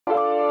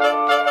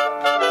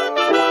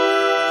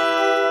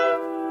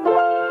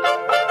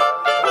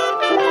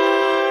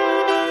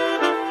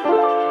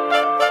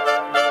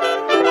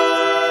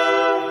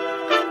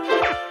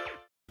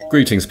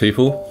Greetings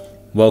people,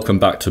 welcome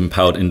back to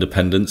Empowered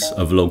Independence,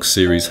 a vlog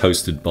series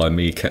hosted by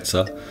me,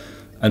 Ketzer.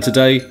 And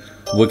today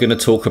we're going to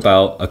talk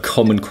about a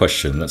common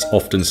question that's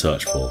often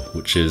searched for,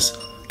 which is,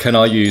 can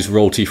I use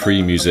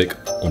royalty-free music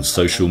on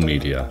social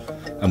media?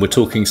 And we're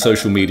talking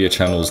social media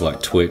channels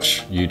like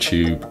Twitch,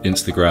 YouTube,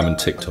 Instagram and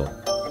TikTok.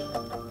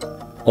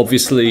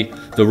 Obviously,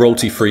 the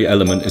royalty-free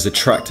element is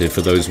attractive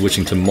for those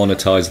wishing to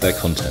monetize their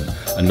content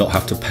and not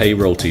have to pay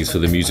royalties for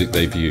the music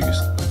they've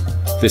used.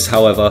 This,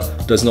 however,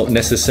 does not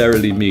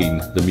necessarily mean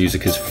the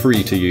music is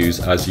free to use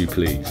as you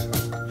please.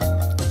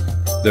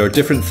 There are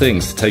different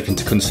things to take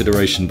into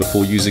consideration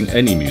before using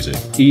any music,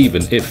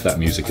 even if that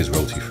music is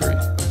royalty-free.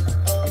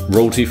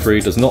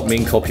 Royalty-free does not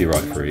mean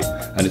copyright-free,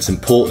 and it's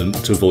important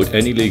to avoid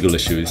any legal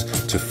issues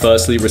to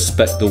firstly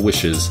respect the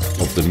wishes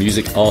of the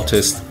music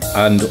artist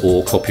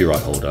and/or copyright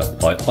holder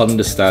by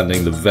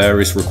understanding the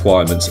various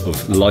requirements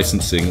of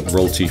licensing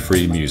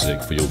royalty-free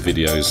music for your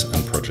videos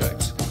and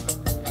projects.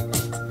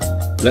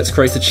 Let's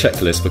create a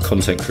checklist for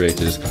content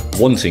creators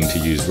wanting to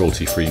use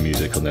royalty-free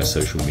music on their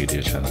social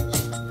media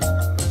channels.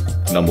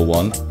 Number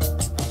 1,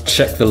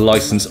 check the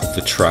license of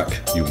the track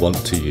you want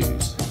to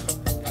use.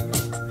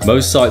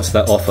 Most sites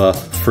that offer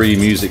free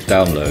music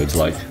downloads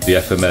like the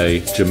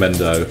FMA,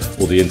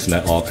 Jamendo or the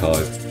Internet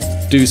Archive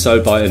do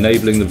so by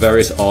enabling the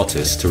various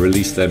artists to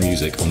release their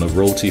music on a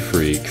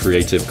royalty-free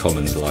Creative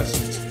Commons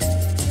license.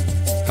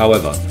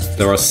 However,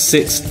 there are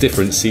 6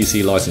 different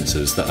CC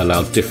licenses that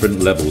allow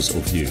different levels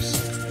of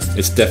use.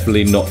 It's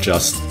definitely not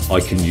just, I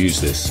can use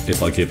this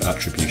if I give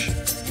attribution.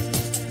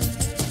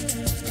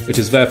 It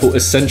is therefore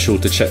essential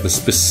to check the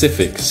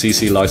specific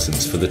CC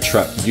license for the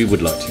track you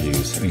would like to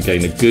use and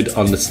gain a good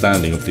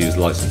understanding of these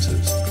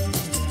licenses.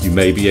 You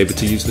may be able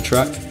to use the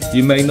track,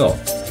 you may not.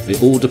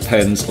 It all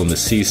depends on the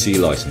CC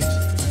license.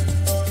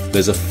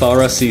 There's a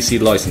thorough CC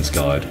license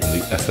guide on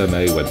the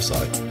FMA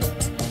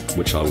website,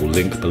 which I will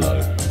link below.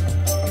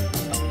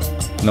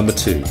 Number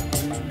 2.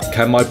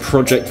 Can my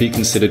project be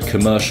considered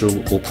commercial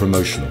or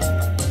promotional?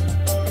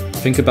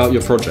 Think about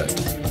your project.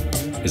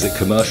 Is it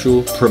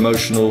commercial,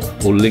 promotional,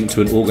 or linked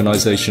to an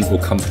organisation or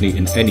company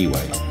in any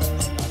way?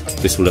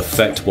 This will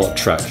affect what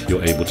track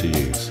you're able to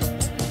use.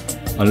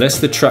 Unless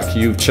the track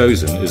you've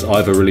chosen is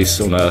either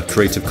released on a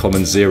Creative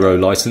Commons 0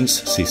 license,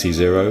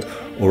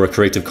 CC0, or a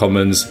Creative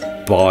Commons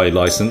BY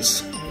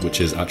license, which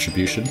is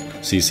attribution,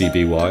 CC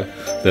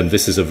BY, then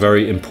this is a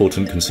very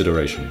important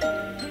consideration.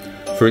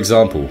 For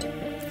example,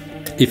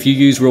 if you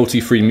use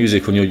royalty-free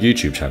music on your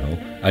YouTube channel,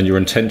 and your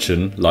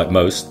intention, like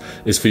most,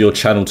 is for your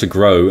channel to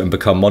grow and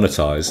become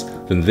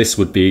monetized, then this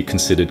would be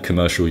considered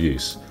commercial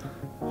use.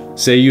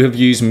 Say you have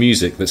used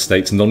music that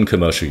states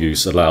non-commercial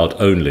use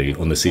allowed only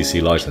on the CC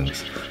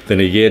license, then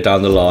a year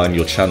down the line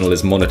your channel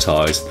is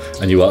monetized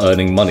and you are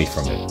earning money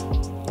from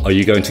it. Are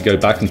you going to go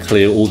back and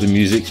clear all the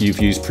music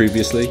you've used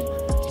previously?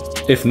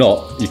 If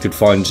not, you could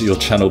find your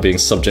channel being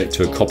subject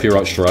to a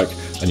copyright strike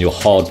and your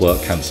hard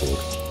work cancelled.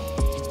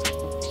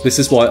 This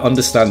is why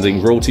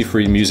understanding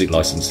royalty-free music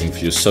licensing for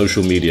your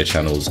social media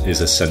channels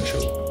is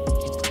essential.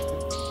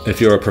 If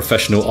you're a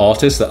professional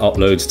artist that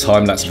uploads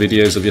time-lapse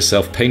videos of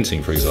yourself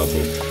painting, for example,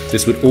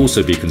 this would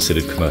also be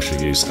considered commercial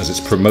use as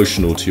it's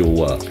promotional to your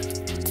work.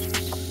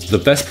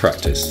 The best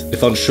practice,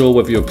 if unsure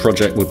whether your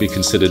project would be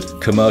considered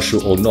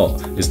commercial or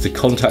not, is to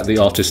contact the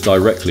artist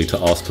directly to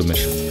ask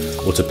permission,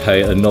 or to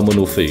pay a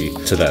nominal fee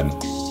to them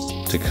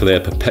to clear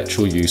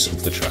perpetual use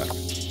of the track.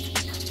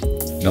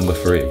 Number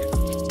 3.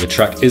 The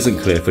track isn't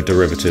clear for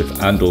derivative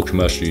and/or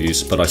commercial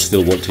use, but I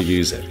still want to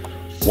use it.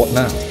 What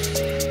now?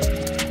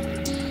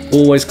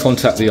 Always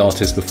contact the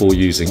artist before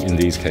using in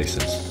these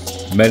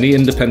cases. Many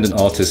independent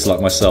artists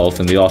like myself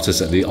and the artists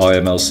at the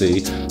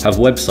IMLC have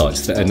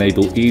websites that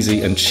enable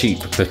easy and cheap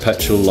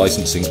perpetual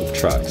licensing of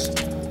tracks.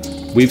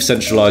 We've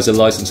centralised a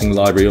licensing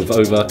library of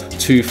over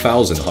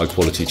 2,000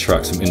 high-quality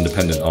tracks from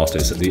independent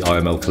artists at the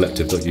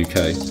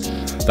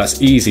imlcollective.uk.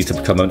 That's easy to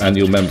become an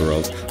annual member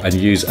of and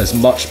use as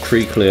much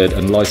pre-cleared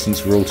and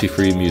licensed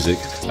royalty-free music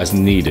as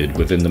needed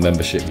within the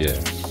membership year.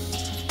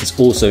 It's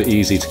also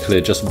easy to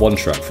clear just one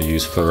track for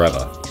use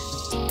forever.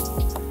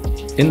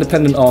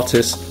 Independent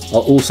artists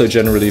are also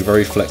generally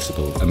very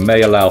flexible and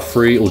may allow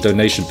free or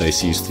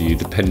donation-based use to you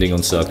depending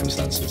on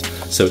circumstances,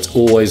 so it's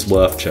always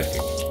worth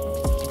checking.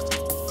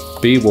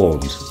 Be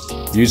warned.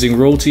 Using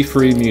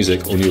royalty-free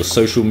music on your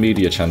social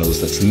media channels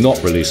that's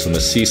not released on a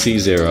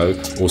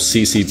CC0 or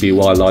CC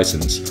BY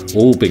license,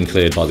 all been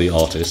cleared by the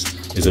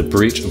artist, is a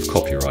breach of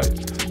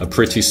copyright, a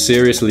pretty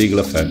serious legal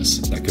offence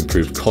that can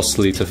prove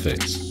costly to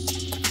fix.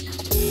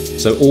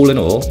 So all in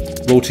all,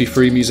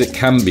 royalty-free music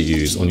can be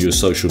used on your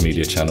social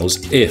media channels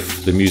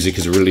if the music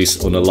is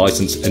released on a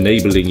license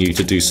enabling you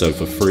to do so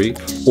for free,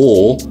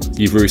 or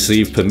you've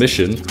received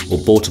permission or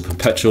bought a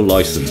perpetual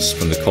license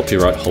from the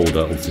copyright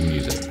holder of the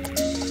music.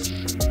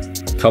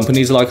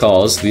 Companies like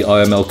ours, the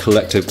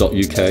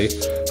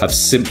imlcollective.uk, have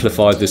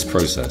simplified this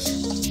process.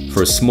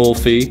 For a small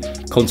fee,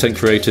 content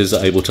creators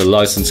are able to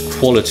license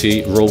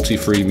quality,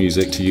 royalty-free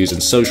music to use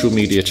in social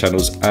media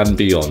channels and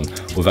beyond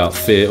without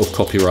fear of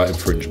copyright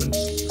infringements.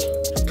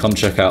 Come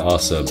check out our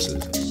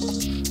services.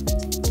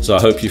 So I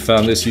hope you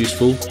found this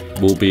useful.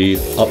 We'll be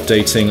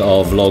updating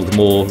our vlog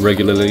more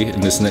regularly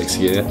in this next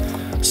year,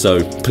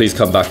 so please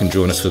come back and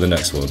join us for the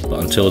next one.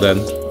 But until then,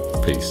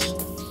 peace.